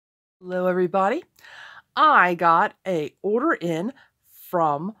Hello everybody. I got a order in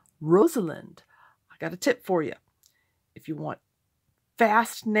from Rosalind. I got a tip for you. If you want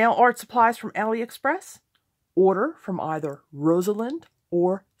fast nail art supplies from AliExpress, order from either Rosalind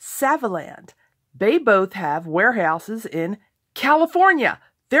or Savaland. They both have warehouses in California.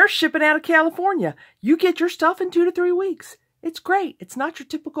 They're shipping out of California. You get your stuff in 2 to 3 weeks. It's great. It's not your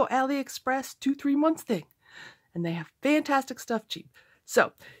typical AliExpress 2-3 months thing. And they have fantastic stuff cheap.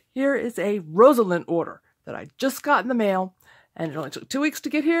 So here is a Rosalind order that I just got in the mail, and it only took 2 weeks to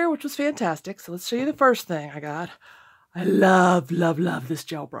get here, which was fantastic. So let's show you the first thing I got. I love this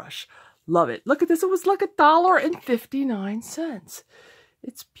gel brush. Love it. Look at this. It was like $1.59.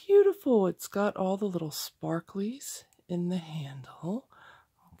 It's beautiful. It's got all the little sparklies in the handle.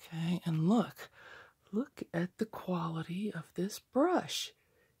 Okay, and look at the quality of this brush.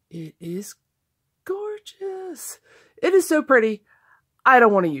 It is gorgeous. It is so pretty. I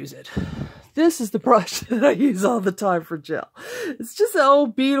don't want to use it. This is the brush that I use all the time for gel. It's just an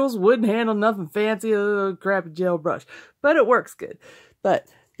old Beatles wooden handle, nothing fancy, a crappy gel brush, but it works good. But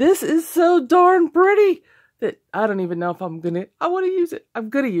this is so darn pretty that I don't even know if I want to use it. I'm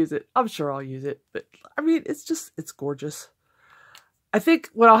going to use it. I'm sure I'll use it. But I mean, it's gorgeous. I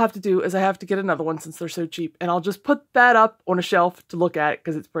think what I'll have to do is I have to get another one since they're so cheap, and I'll just put that up on a shelf to look at it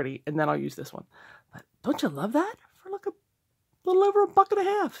because it's pretty, and then I'll use this one. But don't you love that? For like a little over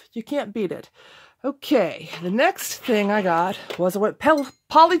 $1.50. You can't beat it. Okay, the next thing I got was I went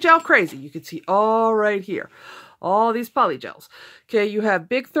polygel crazy. You can see all right here. All these polygels. Okay, you have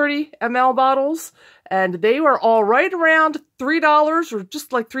big 30 ml bottles, and they were all right around $3 or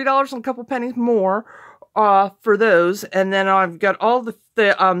just like $3 and a couple pennies more for those. And then I've got all the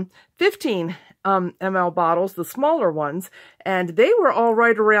 15 ml bottles, the smaller ones, and they were all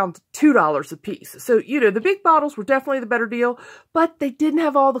right around $2 a piece. So, you know, the big bottles were definitely the better deal, but they didn't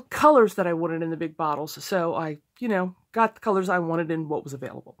have all the colors that I wanted in the big bottles. So I, you know, got the colors I wanted in what was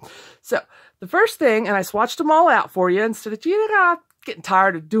available. So the first thing, and I swatched them all out for you instead of, you know, getting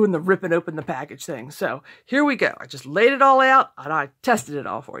tired of doing the ripping open the package thing. So here we go. I just laid it all out and I tested it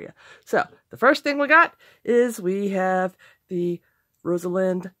all for you. So the first thing we got is we have the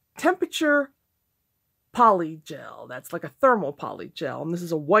Rosalind Temperature Polygel. That's like a thermal polygel, and this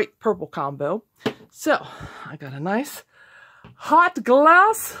is a white purple combo. So I got a nice hot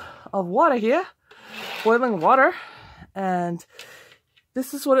glass of water here, boiling water, and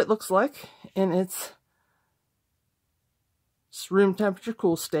this is what it looks like in its room temperature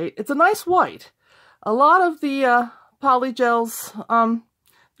cool state. It's a nice white. A lot of the polygels,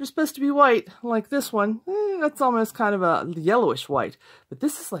 they're supposed to be white, like this one. That's almost kind of a yellowish white, but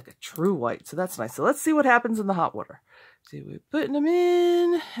this is like a true white, so that's nice. So let's see what happens in the hot water. See, we're putting them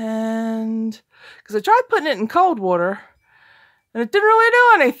in, and because I tried putting it in cold water, and it didn't really do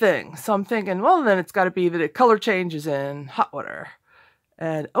anything. So I'm thinking, well, then it's got to be that it color changes in hot water.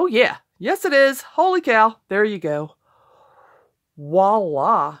 And oh yeah, yes it is. Holy cow, there you go.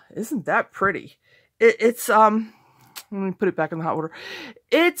 Voila, isn't that pretty? It's let me put it back in the hot water.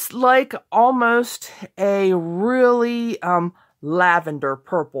 It's like almost a really lavender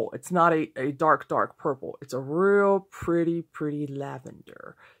purple. It's not a dark purple. It's a real pretty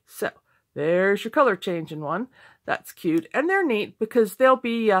lavender. So there's your color changing one. That's cute. And they're neat because they'll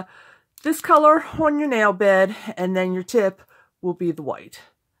be this color on your nail bed, and then your tip will be the white.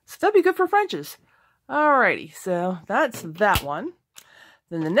 So that'd be good for Frenches. Alrighty, so that's that one.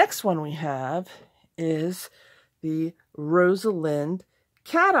 Then the next one we have is the Rosalind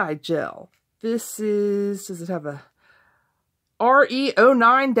Cat Eye Gel. This is, does it have a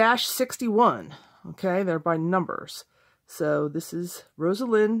RE09-61? Okay, they're by numbers. So this is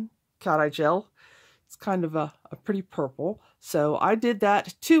Rosalind Cat Eye Gel. It's kind of a pretty purple. So I did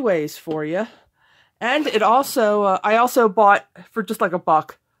that 2 ways for you. And it also, I also bought, for just like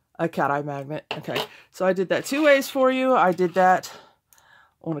 $1, a cat eye magnet. Okay, so I did that 2 ways for you. I did that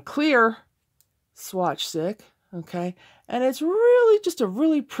on a clear swatch stick. Okay, and it's really just a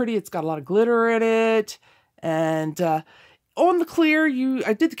really pretty, it's got a lot of glitter in it, and on the clear,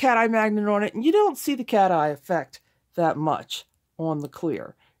 I did the cat eye magnet on it, and you don't see the cat eye effect that much on the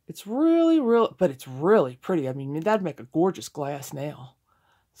clear. It's really, but it's really pretty. I mean, that'd make a gorgeous glass nail.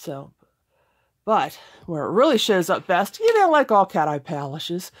 So, but where it really shows up best, you know, like all cat eye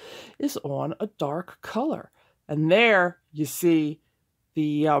polishes, is on a dark color. And there you see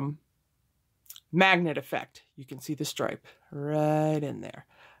the magnet effect. You can see the stripe right in there.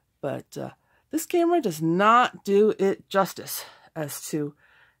 But this camera does not do it justice as to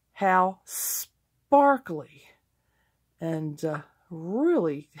how sparkly and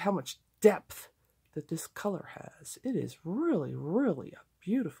really how much depth that this color has. It is really, really a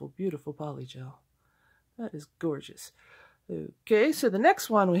Beautiful, beautiful poly gel. That is gorgeous. Okay, so the next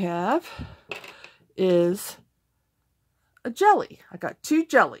one we have is a jelly. I got 2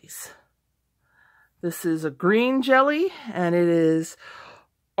 jellies. This is a green jelly, and it is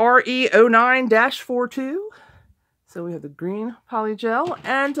RE09-42. So we have the green poly gel,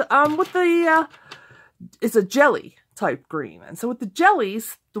 and with the it's a jelly type green. And so with the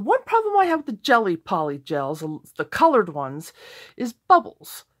jellies, the one problem I have with the jelly poly gels, the colored ones, is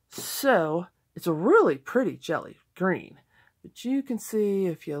bubbles. So it's a really pretty jelly green. But you can see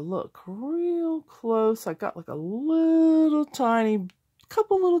if you look real close, I got like a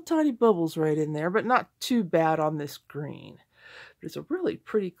couple little tiny bubbles right in there, but not too bad on this green. But it's a really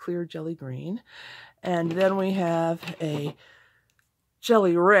pretty clear jelly green. And then we have a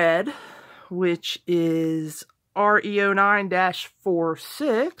jelly red, which is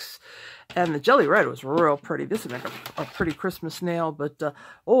RE09-46. And the jelly red was real pretty. This would make a pretty Christmas nail, but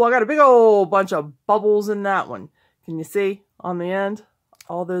oh, I got a big old bunch of bubbles in that one. Can you see on the end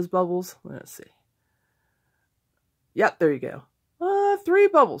all those bubbles? Let's see. Yep, there you go. 3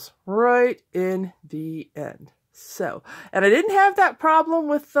 bubbles right in the end. So, and I didn't have that problem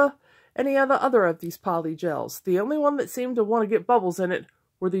with any other of these poly gels. The only one that seemed to want to get bubbles in it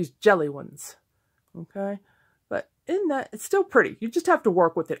were these jelly ones. Okay, but in that, it's still pretty. You just have to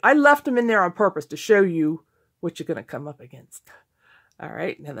work with it. I left them in there on purpose to show you what you're going to come up against. All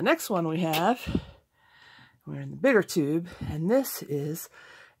right, now the next one we have, we're in the bigger tube, and this is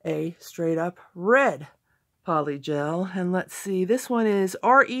a straight up red poly gel. And let's see, this one is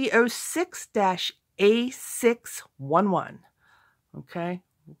RE06-A611. Okay,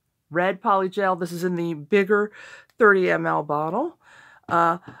 red poly gel. This is in the bigger 30 ml bottle.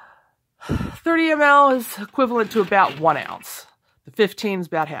 30 ml is equivalent to about 1 ounce. The 15 is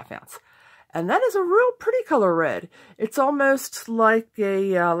about ½ ounce. And that is a real pretty color red. It's almost like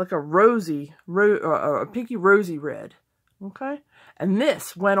a rosy, a pinky rosy red. Okay? And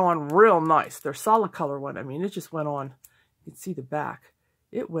this went on real nice. Their solid color one, I mean, it just went on. You can see the back.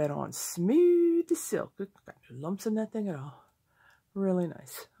 It went on smooth as silk. Got no lumps in that thing at all. Really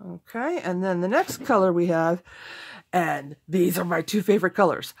nice. Okay, and then the next color we have, and these are my 2 favorite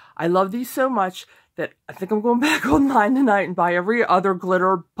colors. I love these so much that I think I'm going back online tonight and buy every other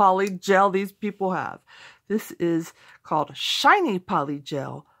glitter poly gel these people have. This is called Shiny Poly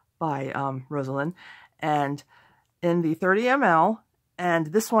Gel by Rosalind, and in the 30 ml,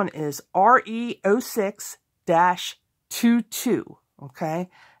 and this one is RE06-22. Okay,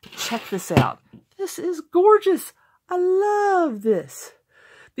 check this out. This is gorgeous. I love this.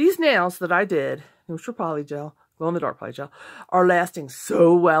 These nails that I did, which were poly gel, glow-in-the-dark poly gel, are lasting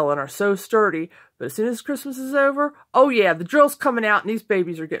so well and are so sturdy. But as soon as Christmas is over, oh yeah, the drill's coming out and these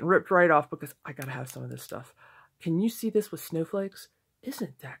babies are getting ripped right off because I gotta have some of this stuff. Can you see this with snowflakes?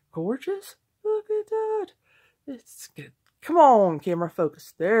 Isn't that gorgeous? Look at that. It's good. Come on, camera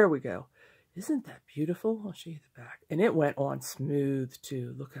focus. There we go. Isn't that beautiful? I'll show you the back. And it went on smooth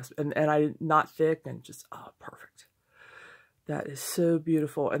too. Look how, and not thick and just, oh, perfect. That is so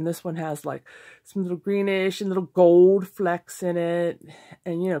beautiful. And this one has like some little greenish and little gold flecks in it.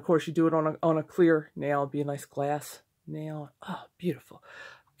 And, you know, of course, you do it on a clear nail. It'd be a nice glass nail. Oh, beautiful.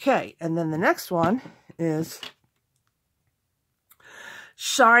 Okay, and then the next one is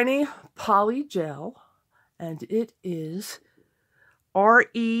Shiny Poly Gel. And it is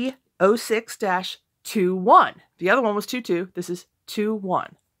RE06-21. The other one was 22. This is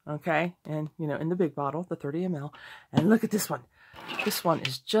 21. Okay, and you know, in the big bottle, the 30 ml. And look at this one. This one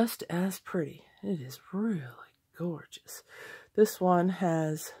is just as pretty. It is really gorgeous. This one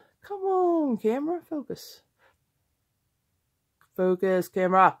has, come on, camera, focus. Focus,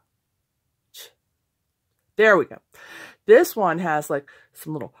 camera. There we go. This one has like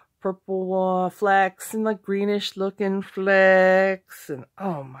some little purple flecks and like greenish looking flecks. And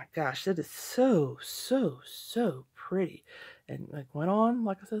oh my gosh, that is so, so, so pretty. And like went on,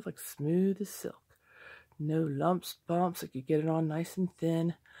 like I said, like smooth as silk. No lumps, bumps. Like you get it on nice and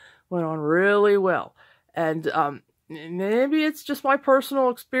thin. Went on really well. And maybe it's just my personal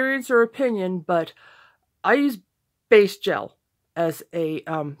experience or opinion, but I use base gel as a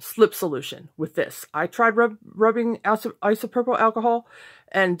slip solution with this. I tried rubbing isopropyl alcohol,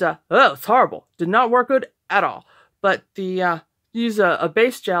 and oh, it's horrible. Did not work good at all. But the use a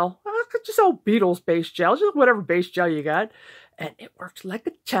base gel, just old Beetles base gel, just whatever base gel you got, and it works like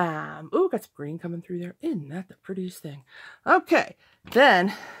a charm. Ooh, got some green coming through there. Isn't that the prettiest thing? Okay,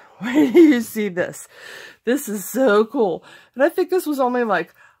 then where do you see this? This is so cool. And I think this was only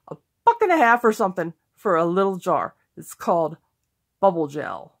like $1.50 or something for a little jar. It's called Bubble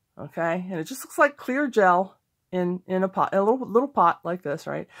Gel, okay? And it just looks like clear gel, in a pot, a little pot like this,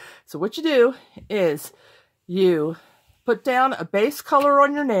 right? So what you do is you put down a base color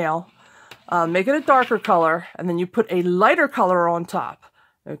on your nail, make it a darker color, and then you put a lighter color on top.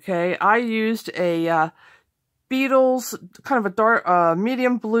 Okay, I used a Beetles kind of a dark,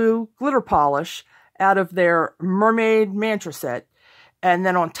 medium blue glitter polish out of their Mermaid Mantra set. And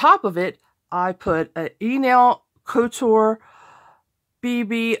then on top of it, I put an E-Nail Couture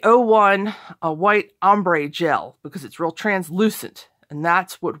BB01 white ombre gel because it's real translucent. And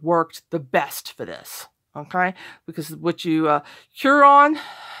that's what worked the best for this. Okay, because what you cure on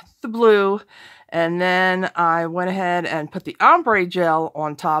the blue, and then I went ahead and put the ombre gel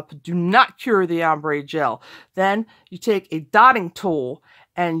on top. Do not cure the ombre gel. Then you take a dotting tool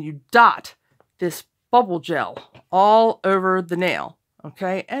and you dot this bubble gel all over the nail.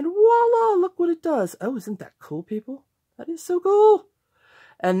 Okay, and voila, look what it does. Oh, isn't that cool, people? That is so cool.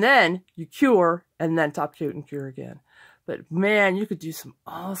 And then you cure, and then top coat and cure again. But man, you could do some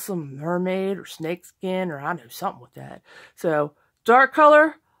awesome mermaid or snake skin or I know, something with that. So dark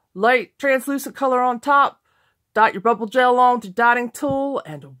color, light translucent color on top, dot your bubble gel on with your dotting tool,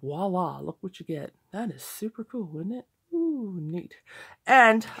 and voila, look what you get. That is super cool, isn't it? Ooh, neat.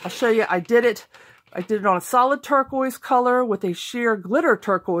 And I'll show you, I did it on a solid turquoise color with a sheer glitter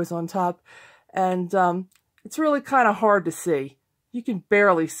turquoise on top. And it's really kind of hard to see. You can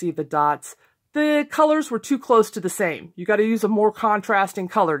barely see the dots. The colors were too close to the same. You got to use a more contrasting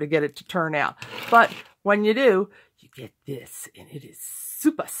color to get it to turn out. But when you do, you get this, and it is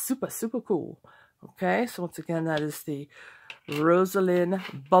super, super, super cool. Okay, so once again, that is the Rosalind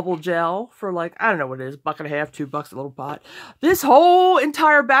bubble gel for like, I don't know what it is, $1.50, $2 a little pot. This whole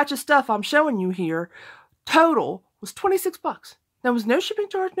entire batch of stuff I'm showing you here, total was $26. There was no shipping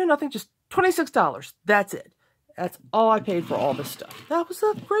charge, no nothing, just $26. That's it. That's all I paid for all this stuff. That was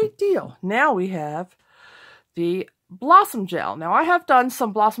a great deal. Now we have the Blossom Gel. Now I have done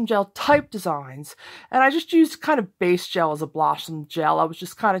some Blossom Gel type designs, and I just used kind of base gel as a Blossom Gel. I was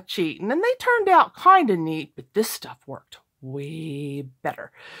just kind of cheating, and they turned out kind of neat, but this stuff worked way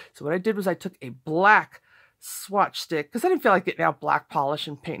better. So what I did was I took a black swatch stick, because I didn't feel like getting out black polish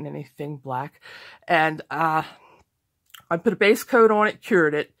and painting anything black, and I put a base coat on it,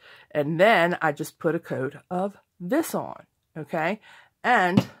 cured it, and then I just put a coat of this on, okay?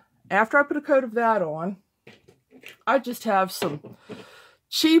 And after I put a coat of that on, I just have some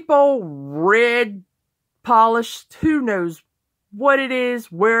cheap old red polish. Who knows what it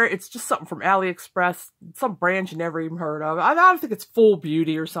is, where it's just something from AliExpress, some brand you never even heard of. I don't think it's Full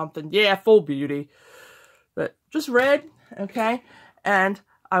Beauty or something. Yeah, Full Beauty. But just red, okay? And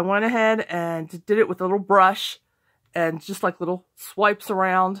I went ahead and did it with a little brush and just like little swipes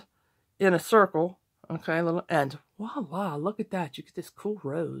around in a circle, okay, and voila, look at that. You get this cool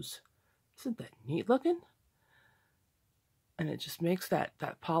rose. Isn't that neat looking? And it just makes that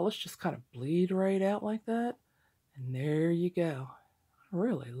polish just kind of bleed right out like that. And there you go. I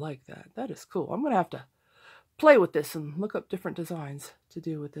really like that. That is cool. I'm going to have to play with this and look up different designs to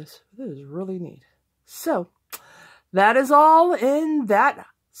do with this. This is really neat. So, that is all in that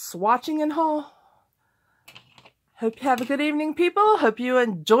swatching and haul. Hope you have a good evening, people. Hope you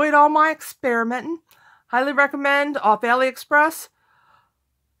enjoyed all my experimenting. Highly recommend off AliExpress,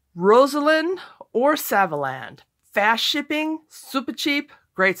 Rosalind or Savaland. Fast shipping, super cheap,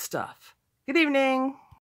 great stuff. Good evening.